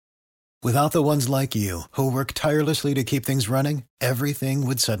Without the ones like you, who work tirelessly to keep things running, everything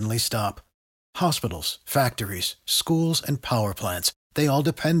would suddenly stop. Hospitals, factories, schools, and power plants, they all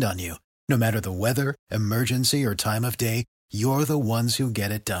depend on you. No matter the weather, emergency, or time of day, you're the ones who get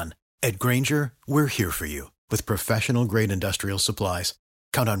it done. At Grainger, we're here for you with professional-grade industrial supplies.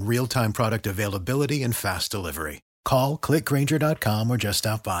 Count on real-time product availability and fast delivery. Call, clickgrainger.com, or just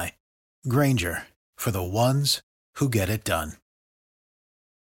stop by. Grainger, for the ones who get it done.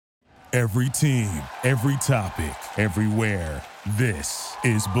 Every team, every topic, everywhere. This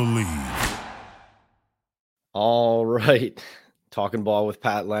is Believe. All right. Talking ball with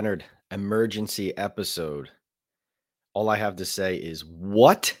Pat Leonard, emergency episode. All I have to say is,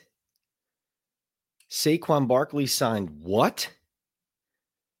 what? Saquon Barkley signed what?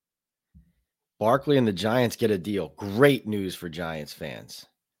 Barkley and the Giants get a deal. Great news for Giants fans.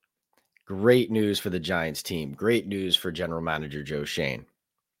 Great news for the Giants team. Great news for General Manager Joe Schoen.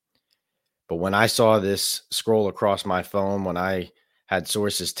 But when I saw this scroll across my phone, when I had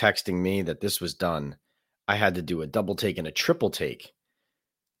sources texting me that this was done, I had to do a double take and a triple take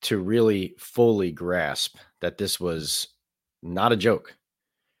to really fully grasp that this was not a joke.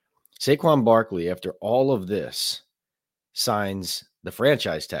 Saquon Barkley, after all of this, signs the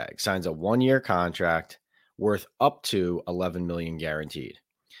franchise tag, signs a one-year contract worth up to $11 million guaranteed.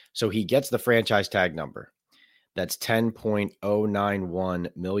 So he gets the franchise tag number. That's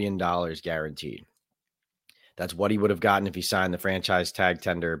 $10.091 million guaranteed. That's what he would have gotten if he signed the franchise tag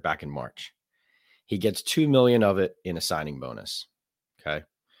tender back in March. He gets $2 million of it in a signing bonus. Okay.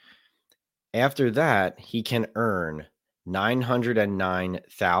 After that, he can earn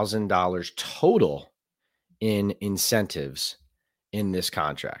 $909,000 total in incentives in this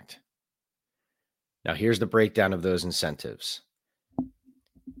contract. Now, here's the breakdown of those incentives.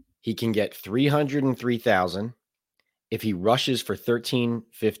 He can get $303,000 if he rushes for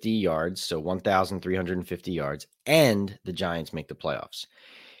 1,350 yards, so 1,350 yards, and the Giants make the playoffs.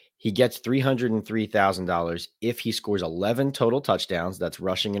 He gets $303,000 if he scores 11 total touchdowns, that's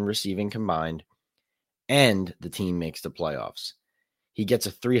rushing and receiving combined, and the team makes the playoffs. He gets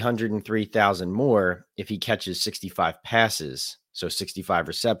a $303,000 more if he catches 65 passes, so 65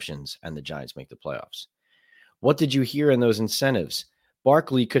 receptions, and the Giants make the playoffs. What did you hear in those incentives?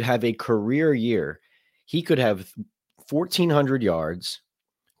 Barkley could have a career year. He could have 1,400 yards,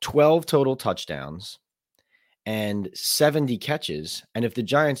 12 total touchdowns, and 70 catches. And if the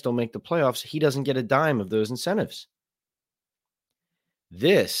Giants don't make the playoffs, he doesn't get a dime of those incentives.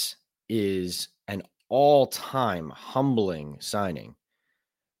 This is an all-time humbling signing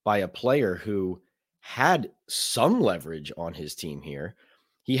by a player who had some leverage on his team here.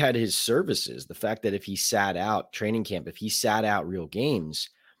 He had his services. The fact that if he sat out training camp, if he sat out real games,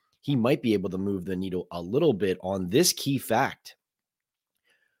 he might be able to move the needle a little bit on this key fact.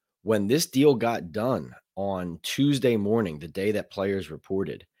 When this deal got done on Tuesday morning, the day that players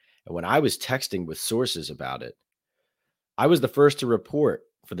reported, and when I was texting with sources about it, I was the first to report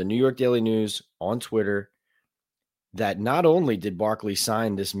for the New York Daily News on Twitter that not only did Barkley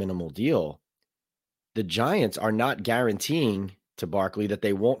sign this minimal deal, the Giants are not guaranteeing to Barkley that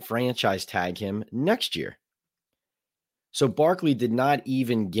they won't franchise tag him next year. So Barkley did not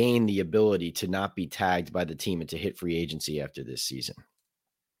even gain the ability to not be tagged by the team and to hit free agency after this season.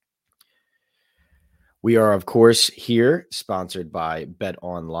 We are, of course, here sponsored by Bet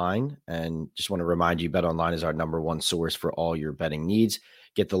Online. And just want to remind you, Bet Online is our number one source for all your betting needs.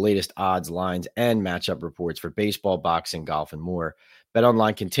 Get the latest odds, lines, and matchup reports for baseball, boxing, golf, and more. Bet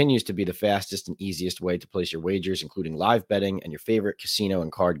Online continues to be the fastest and easiest way to place your wagers, including live betting and your favorite casino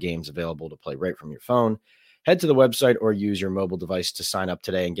and card games available to play right from your phone. Head to the website or use your mobile device to sign up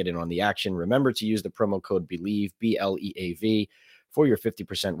today and get in on the action. Remember to use the promo code BELIEVE, BLEAV, for your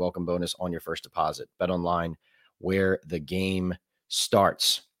 50% welcome bonus on your first deposit. Bet Online, where the game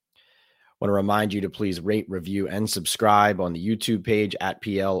starts. I want to remind you to please rate, review, and subscribe on the YouTube page at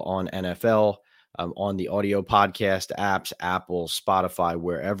PL on NFL, on the audio podcast apps, Apple, Spotify,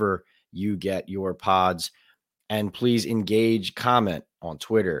 wherever you get your pods. And please engage, comment on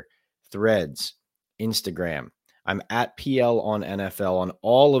Twitter, Threads, Instagram. I'm at PL on NFL on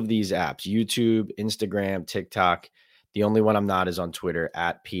all of these apps, YouTube, Instagram, TikTok. The only one I'm not is on Twitter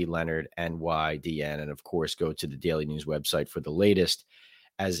at PLeonardNYDN. And of course, go to the Daily News website for the latest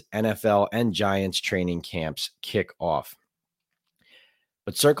as NFL and Giants training camps kick off.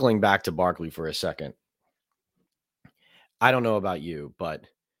 But circling back to Barkley for a second, I don't know about you, but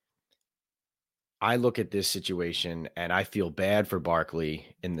I look at this situation and I feel bad for Barkley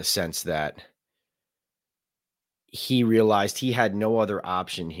in the sense that he realized he had no other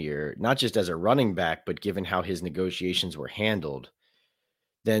option here, not just as a running back, but given how his negotiations were handled,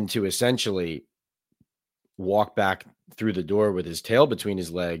 than to essentially walk back through the door with his tail between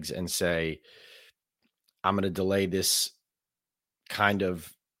his legs and say, I'm going to delay this kind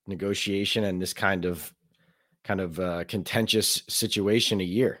of negotiation and this kind of contentious situation a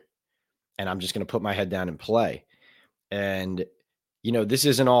year. And I'm just going to put my head down and play. And, this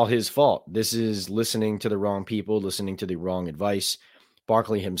isn't all his fault. This is listening to the wrong people, listening to the wrong advice.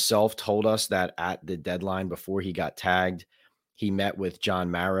 Barkley himself told us that at the deadline before he got tagged, he met with John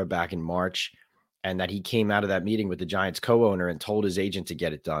Mara back in March, and that he came out of that meeting with the Giants co-owner and told his agent to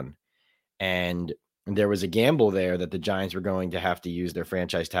get it done. And there was a gamble there that the Giants were going to have to use their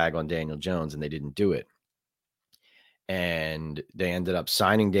franchise tag on Daniel Jones, and they didn't do it. And they ended up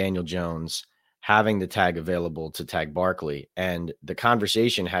signing Daniel Jones, having the tag available to tag Barkley. And the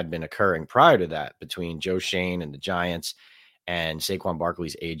conversation had been occurring prior to that between Joe Shane and the Giants and Saquon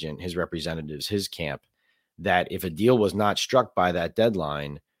Barkley's agent, his representatives, his camp, that if a deal was not struck by that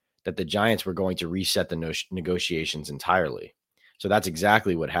deadline, that the Giants were going to reset the negotiations entirely. So that's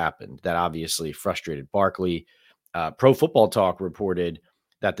exactly what happened. That obviously frustrated Barkley. Pro Football Talk reported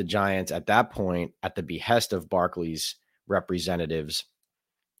that the Giants at that point, at the behest of Barkley's representatives,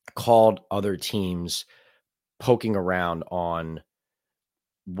 called other teams poking around on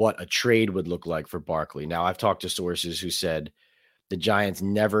what a trade would look like for Barkley. Now, I've talked to sources who said the Giants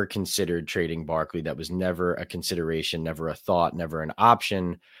never considered trading Barkley. That was never a consideration, never a thought, never an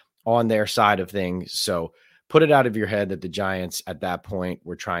option on their side of things. So put it out of your head that the Giants at that point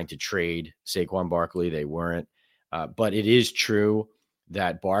were trying to trade Saquon Barkley. They weren't. But it is true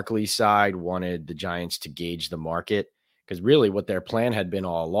that Barkley's side wanted the Giants to gauge the market, because really what their plan had been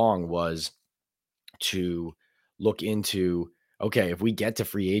all along was to look into, okay, if we get to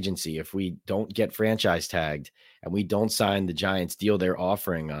free agency, if we don't get franchise tagged and we don't sign the Giants deal they're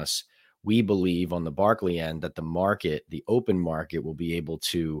offering us, we believe on the Barkley end that the market, the open market, will be able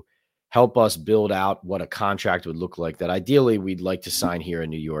to help us build out what a contract would look like that ideally we'd like to sign here in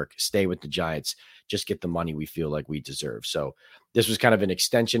New York, stay with the Giants, just get the money we feel like we deserve. So this was kind of an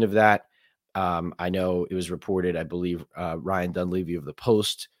extension of that. I know it was reported, I believe Ryan Dunleavy of the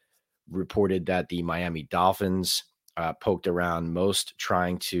Post reported that the Miami Dolphins poked around most,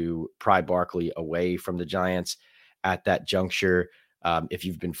 trying to pry Barkley away from the Giants at that juncture. If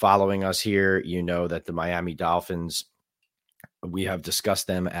you've been following us here, you know that the Miami Dolphins, we have discussed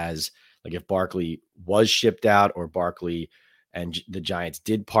them as like if Barkley was shipped out or Barkley and the Giants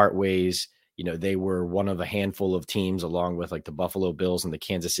did part ways, they were one of a handful of teams along with like the Buffalo Bills and the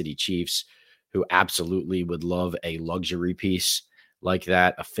Kansas City Chiefs who absolutely would love a luxury piece like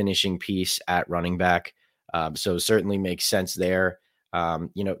that, a finishing piece at running back. So certainly makes sense there.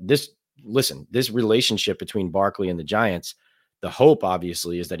 This relationship between Barkley and the Giants, the hope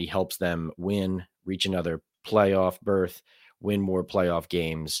obviously is that he helps them win, reach another playoff berth, win more playoff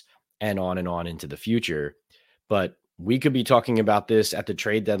games, and on into the future. But we could be talking about this at the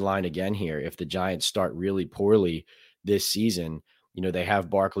trade deadline again here. If the Giants start really poorly this season, they have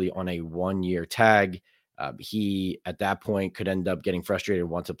Barkley on a 1-year tag. He, at that point, could end up getting frustrated and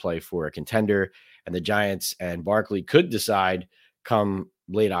want to play for a contender. And the Giants and Barkley could decide come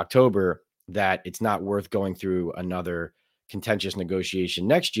late October that it's not worth going through another contentious negotiation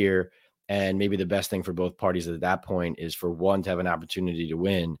next year. And maybe the best thing for both parties at that point is for one to have an opportunity to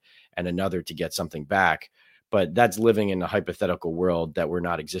win and another to get something back. But that's living in a hypothetical world that we're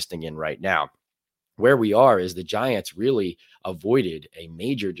not existing in right now. Where we are is the Giants really avoided a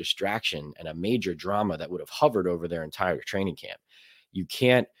major distraction and a major drama that would have hovered over their entire training camp. You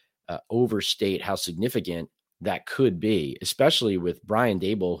can't overstate how significant that could be, especially with Brian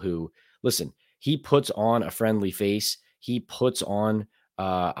Daboll, who, listen, he puts on a friendly face. He puts on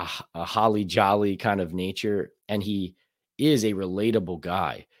a holly jolly kind of nature, and he is a relatable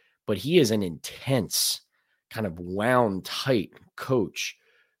guy, but he is an intense kind of wound tight coach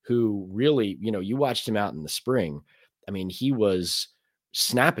who really, you watched him out in the spring. I mean, he was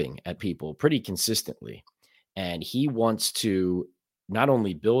snapping at people pretty consistently, and he wants to not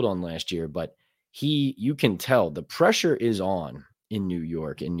only build on last year, but you can tell the pressure is on in New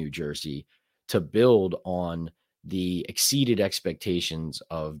York and New Jersey to build on the exceeded expectations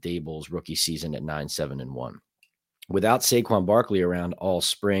of Daboll's rookie season at 9-7-1. Without Saquon Barkley around all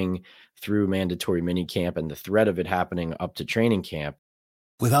spring through mandatory minicamp and the threat of it happening up to training camp.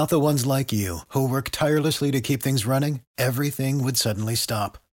 Without the ones like you, who work tirelessly to keep things running, everything would suddenly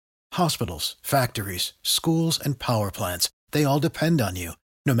stop. Hospitals, factories, schools, and power plants, they all depend on you.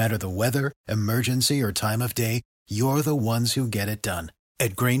 No matter the weather, emergency, or time of day, you're the ones who get it done.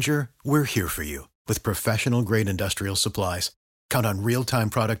 At Grainger, we're here for you with professional-grade industrial supplies. Count on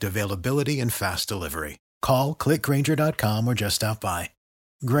real-time product availability and fast delivery. Call, click Grainger.com, or just stop by.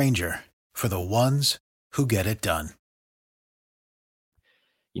 Granger, for the ones who get it done.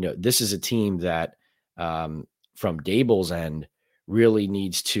 This is a team that, from Dable's end, really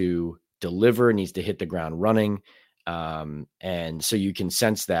needs to deliver, needs to hit the ground running. And so you can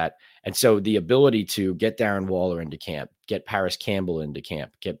sense that. And so the ability to get Darren Waller into camp, get Paris Campbell into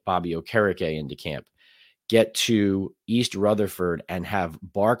camp, get Bobby Okereke into camp, get to East Rutherford and have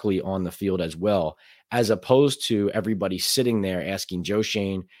Barkley on the field as well, as opposed to everybody sitting there asking Joe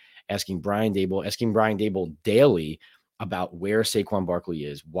Shane, asking Brian Dable daily about where Saquon Barkley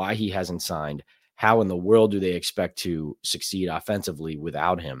is, why he hasn't signed, how in the world do they expect to succeed offensively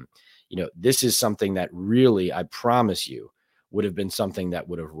without him. This is something that really, I promise you, would have been something that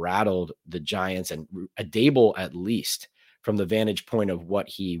would have rattled the Giants and a Dable, at least from the vantage point of what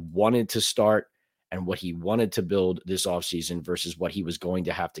he wanted to start and what he wanted to build this offseason versus what he was going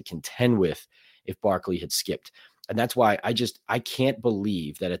to have to contend with if Barkley had skipped. And that's why I can't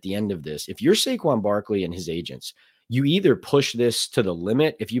believe that at the end of this, if you're Saquon Barkley and his agents, you either push this to the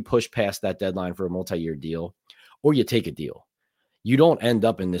limit if you push past that deadline for a multi-year deal, or you take a deal. You don't end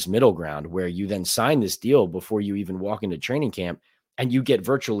up in this middle ground where you then sign this deal before you even walk into training camp and you get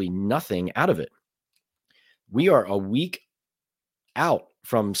virtually nothing out of it. We are a week out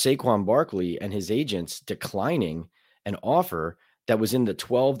from Saquon Barkley and his agents declining an offer that was in the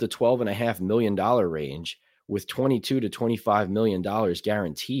 $12 to $12.5 million range with $22 to $25 million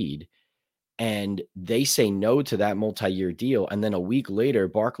guaranteed. And they say no to that multi-year deal. And then a week later,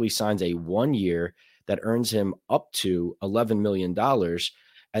 Barkley signs a 1 year that earns him up to $11 million.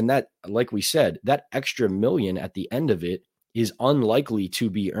 And that, like we said, that extra million at the end of it is unlikely to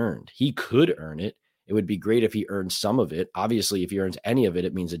be earned. He could earn it. It would be great if he earned some of it. Obviously, if he earns any of it,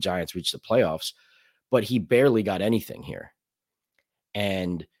 it means the Giants reach the playoffs. But he barely got anything here.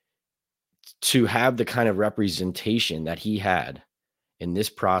 And to have the kind of representation that he had in this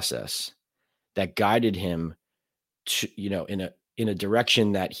process that guided him to, in a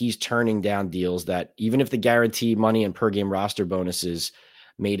direction that he's turning down deals that, even if the guarantee money and per game roster bonuses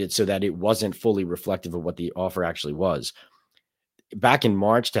made it so that it wasn't fully reflective of what the offer actually was. Back in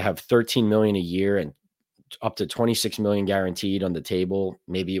March, to have $13 million a year and up to $26 million guaranteed on the table,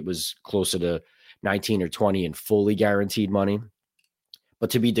 maybe it was closer to 19 or 20 in fully guaranteed money. But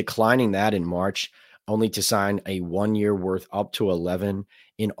to be declining that in March, only to sign a 1 year worth up to 11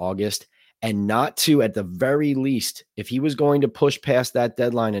 in August, and not to, at the very least, if he was going to push past that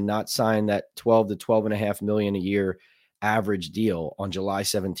deadline and not sign that 12 to 12.5 million a year average deal on July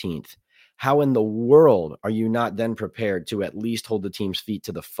 17th, how in the world are you not then prepared to at least hold the team's feet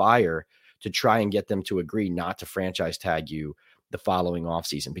to the fire to try and get them to agree not to franchise tag you the following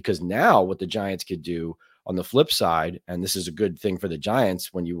offseason? Because now what the Giants could do on the flip side, and this is a good thing for the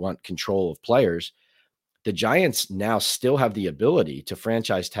Giants when you want control of players, the Giants now still have the ability to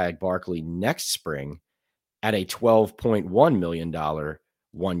franchise tag Barkley next spring at a $12.1 million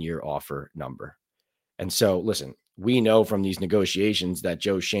 1 year offer number. And so, listen, we know from these negotiations that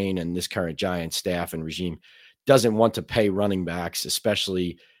Joe Shane and this current Giants staff and regime doesn't want to pay running backs,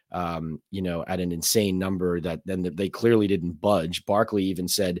 especially at an insane number that then they clearly didn't budge. Barkley even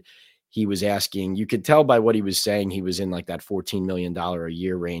said he was asking, you could tell by what he was saying, he was in like that $14 million a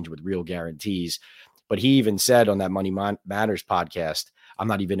year range with real guarantees. But he even said on that Money Matters podcast, I'm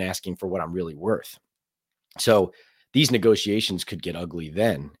not even asking for what I'm really worth. So these negotiations could get ugly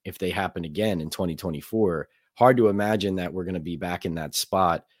then if they happen again in 2024. Hard to imagine that we're going to be back in that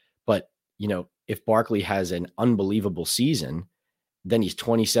spot. But, if Barkley has an unbelievable season, then he's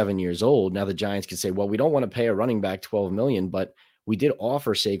 27 years old. Now the Giants can say, well, we don't want to pay a running back $12 million, but we did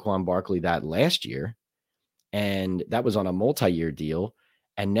offer Saquon Barkley that last year, and that was on a multi-year deal.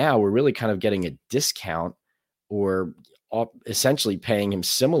 And now we're really kind of getting a discount or essentially paying him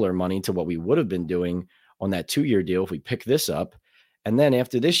similar money to what we would have been doing on that 2 year deal if we pick this up. And then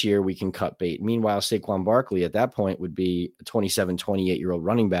after this year, we can cut bait. Meanwhile, Saquon Barkley at that point would be a 27, 28-year-old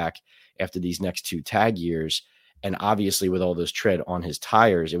running back after these next 2 tag years. And obviously with all this tread on his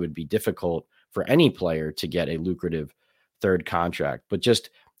tires, it would be difficult for any player to get a lucrative third contract. But just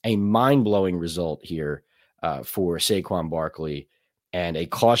a mind-blowing result here for Saquon Barkley, and a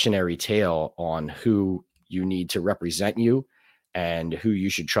cautionary tale on who you need to represent you and who you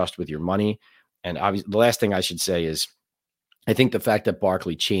should trust with your money. And obviously, the last thing I should say is I think the fact that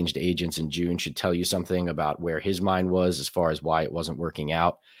Barkley changed agents in June should tell you something about where his mind was as far as why it wasn't working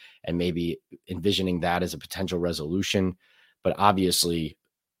out, and maybe envisioning that as a potential resolution. But obviously,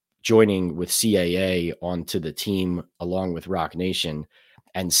 joining with CAA onto the team along with Rock Nation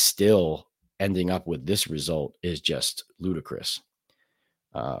and still ending up with this result is just ludicrous.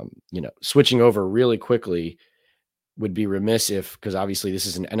 Switching over really quickly, would be remiss if, because obviously this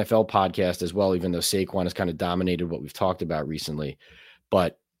is an NFL podcast as well, even though Saquon has kind of dominated what we've talked about recently.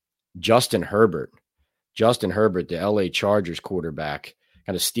 But Justin Herbert, the LA Chargers quarterback,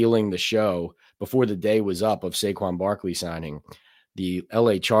 kind of stealing the show before the day was up of Saquon Barkley signing. The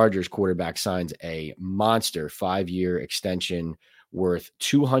LA Chargers quarterback signs a monster 5-year extension worth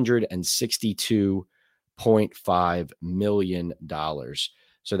 $262.5 million.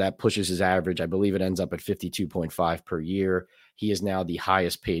 So that pushes his average. I believe it ends up at 52.5 per year. He is now the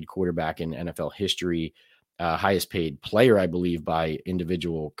highest paid quarterback in NFL history, highest paid player, I believe, by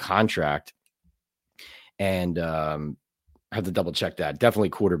individual contract. And I have to double check that. Definitely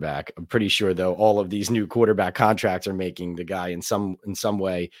quarterback. I'm pretty sure, though, all of these new quarterback contracts are making the guy in some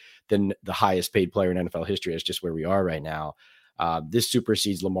way than the highest paid player in NFL history. It's just where we are right now. This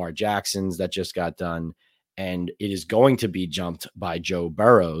supersedes Lamar Jackson's that just got done, and it is going to be jumped by Joe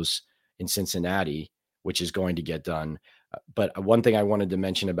Burrows in Cincinnati, which is going to get done. But one thing I wanted to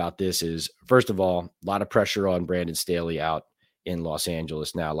mention about this is, first of all, a lot of pressure on Brandon Staley out in Los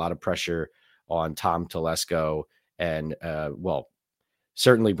Angeles now. A lot of pressure on Tom Telesco and,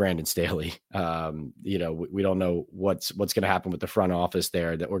 certainly Brandon Staley. We don't know what's going to happen with the front office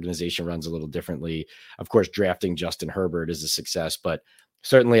there. The organization runs a little differently. Of course, drafting Justin Herbert is a success, but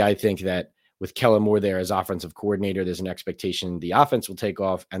certainly I think that with Kellen Moore there as offensive coordinator, there's an expectation the offense will take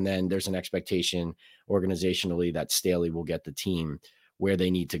off, and then there's an expectation organizationally that Staley will get the team where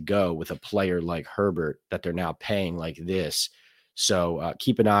they need to go with a player like Herbert that they're now paying like this. So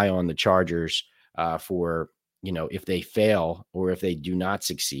keep an eye on the Chargers for, if they fail or if they do not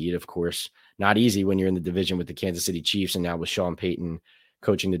succeed. Of course, not easy when you're in the division with the Kansas City Chiefs and now with Sean Payton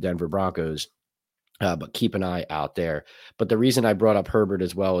coaching the Denver Broncos. But keep an eye out there. But the reason I brought up Herbert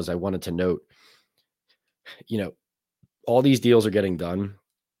as well is I wanted to note, all these deals are getting done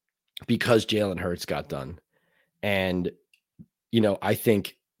because Jalen Hurts got done. And, I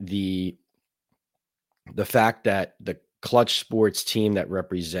think the fact that the Clutch Sports team that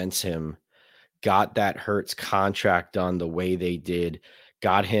represents him got that Hurts contract done the way they did,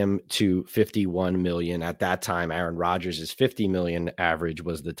 got him to $51 million. At that time, Aaron Rodgers' $50 million average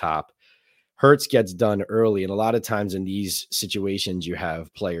was the top. Hurts gets done early. And a lot of times in these situations, you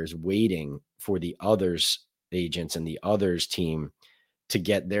have players waiting for the others' agents and the others' team to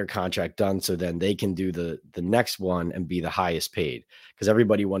get their contract done so then they can do the next one and be the highest paid, because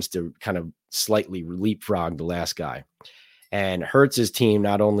everybody wants to kind of slightly leapfrog the last guy. And Hurts's team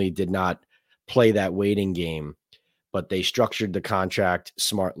not only did not play that waiting game, but they structured the contract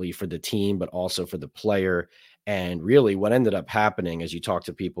smartly for the team, but also for the player. And really what ended up happening, as you talk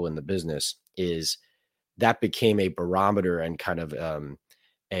to people in the business, is that became a barometer and kind of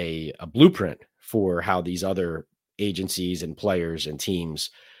a blueprint for how these other agencies and players and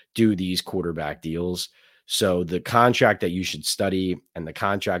teams do these quarterback deals. So the contract that you should study and the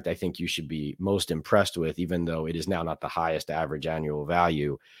contract I think you should be most impressed with, even though it is now not the highest average annual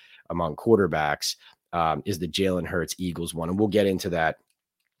value among quarterbacks, is the Jalen Hurts Eagles one. And we'll get into that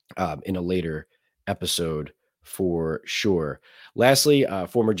in a later episode for sure. Lastly,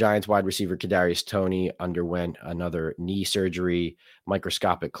 former Giants wide receiver Kadarius Toney underwent another knee surgery,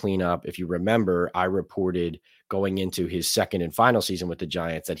 microscopic cleanup. If you remember, I reported going into his second and final season with the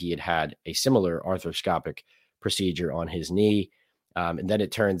Giants that he had a similar arthroscopic procedure on his knee. And then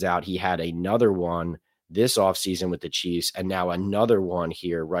it turns out he had another one this offseason with the Chiefs, and now another one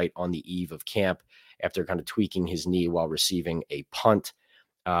here right on the eve of camp after kind of tweaking his knee while receiving a punt.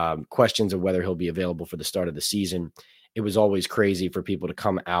 Questions of whether he'll be available for the start of the season. It was always crazy for people to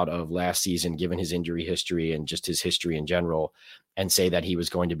come out of last season, given his injury history and just his history in general, and say that he was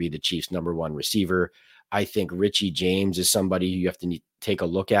going to be the Chiefs' number one receiver. I think Richie James is somebody you have to take a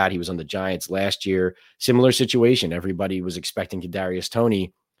look at. He was on the Giants last year. Similar situation. Everybody was expecting Kadarius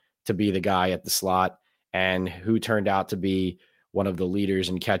Toney to be the guy at the slot, and who turned out to be one of the leaders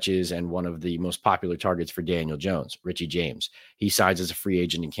in catches and one of the most popular targets for Daniel Jones, Richie James. He signs as a free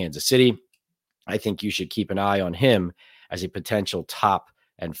agent in Kansas City. I think you should keep an eye on him as a potential top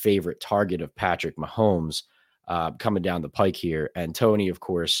and favorite target of Patrick Mahomes coming down the pike here. And Toney, of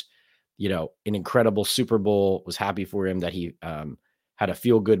course, an incredible Super Bowl. Was happy for him that he had a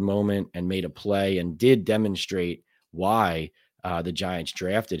feel-good moment and made a play and did demonstrate why the Giants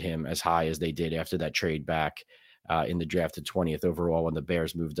drafted him as high as they did after that trade back in the draft at 20th overall when the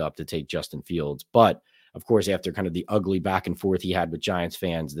Bears moved up to take Justin Fields. But, of course, after kind of the ugly back and forth he had with Giants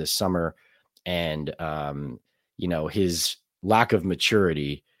fans this summer and, his lack of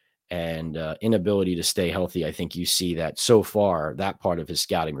maturity and inability to stay healthy, I think you see that so far, that part of his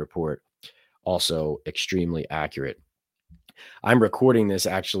scouting report also extremely accurate. I'm recording this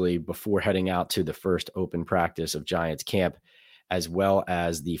actually before heading out to the first open practice of Giants camp, as well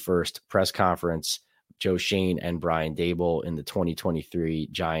as the first press conference, Joe Shane and Brian Dable in the 2023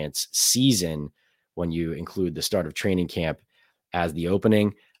 Giants season, when you include the start of training camp as the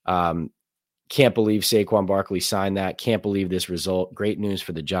opening. Can't believe Saquon Barkley signed that. Can't believe this result. Great news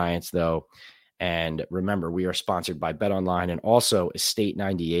for the Giants, though. And remember, we are sponsored by BetOnline and also Estate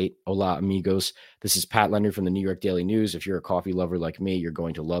 98. Hola, amigos. This is Pat Leonard from the New York Daily News. If you're a coffee lover like me, you're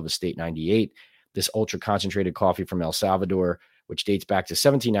going to love Estate 98. This ultra-concentrated coffee from El Salvador, which dates back to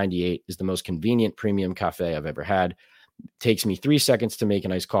 1798, is the most convenient premium cafe I've ever had. It takes me 3 seconds to make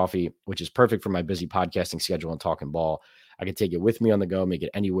an iced coffee, which is perfect for my busy podcasting schedule and talking ball. I can take it with me on the go, make it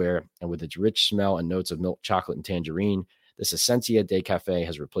anywhere, and with its rich smell and notes of milk, chocolate, and tangerine, this Essentia Day Cafe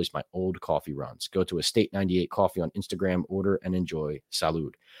has replaced my old coffee runs. Go to Estate 98 Coffee on Instagram, order, and enjoy.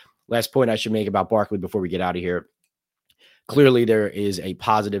 Salud. Last point I should make about Barkley before we get out of here. Clearly, there is a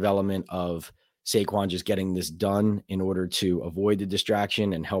positive element of Saquon just getting this done in order to avoid the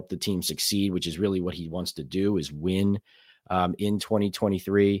distraction and help the team succeed, which is really what he wants to do, is win in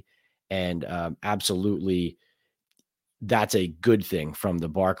 2023. And absolutely, that's a good thing from the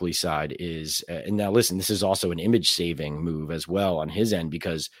Barkley side. Is and now listen, this is also an image saving move as well on his end,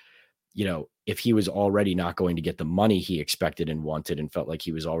 because, you know, if he was already not going to get the money he expected and wanted and felt like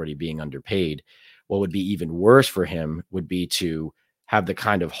he was already being underpaid, what would be even worse for him would be to have the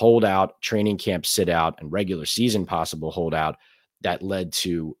kind of holdout, training camp sit out, and regular season possible holdout that led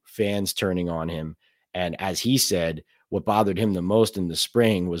to fans turning on him. And as he said, what bothered him the most in the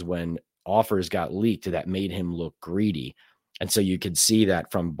spring was when offers got leaked that made him look greedy. And so you could see that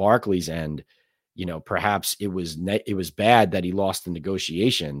from Barkley's end, you know, perhaps it was bad that he lost the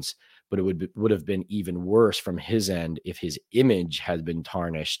negotiations, but it would have been even worse from his end if his image had been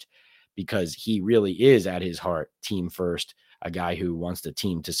tarnished, because he really is at his heart team first, a guy who wants the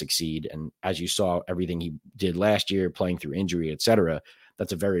team to succeed. And as you saw, everything he did last year, playing through injury, etc.,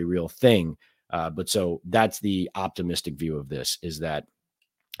 that's a very real thing. But so that's the optimistic view of this, is that,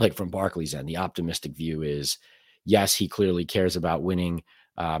 like, from Barkley's end, the optimistic view is, yes, he clearly cares about winning.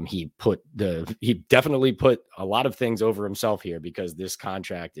 He definitely put a lot of things over himself here, because this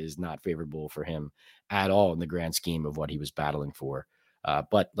contract is not favorable for him at all in the grand scheme of what he was battling for.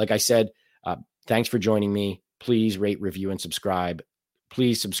 But like I said, thanks for joining me. Please rate, review, and subscribe.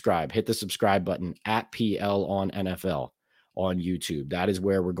 Please subscribe. Hit the subscribe button at PL on NFL on YouTube. That is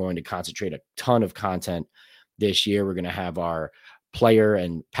where we're going to concentrate a ton of content this year. We're going to have our player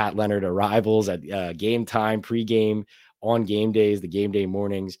and Pat Leonard arrivals at game time, pregame, on game days, the game day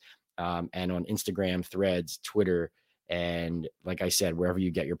mornings, and on Instagram, Threads, Twitter, and like I said, wherever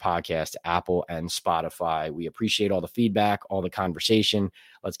you get your podcast, Apple and Spotify. We appreciate all the feedback, all the conversation.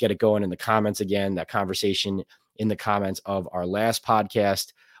 Let's get it going in the comments again. That conversation in the comments of our last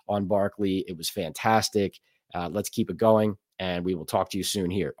podcast on Barkley, it was fantastic. Let's keep it going, and we will talk to you soon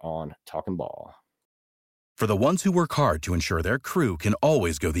here on Talking Ball. For the ones who work hard to ensure their crew can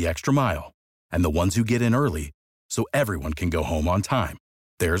always go the extra mile, and the ones who get in early so everyone can go home on time,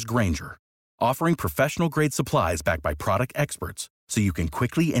 there's Grainger, offering professional-grade supplies backed by product experts so you can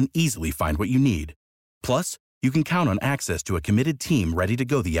quickly and easily find what you need. Plus, you can count on access to a committed team ready to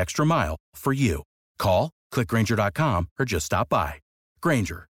go the extra mile for you. Call, click Grainger.com, or just stop by.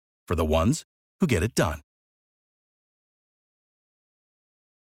 Grainger, for the ones who get it done.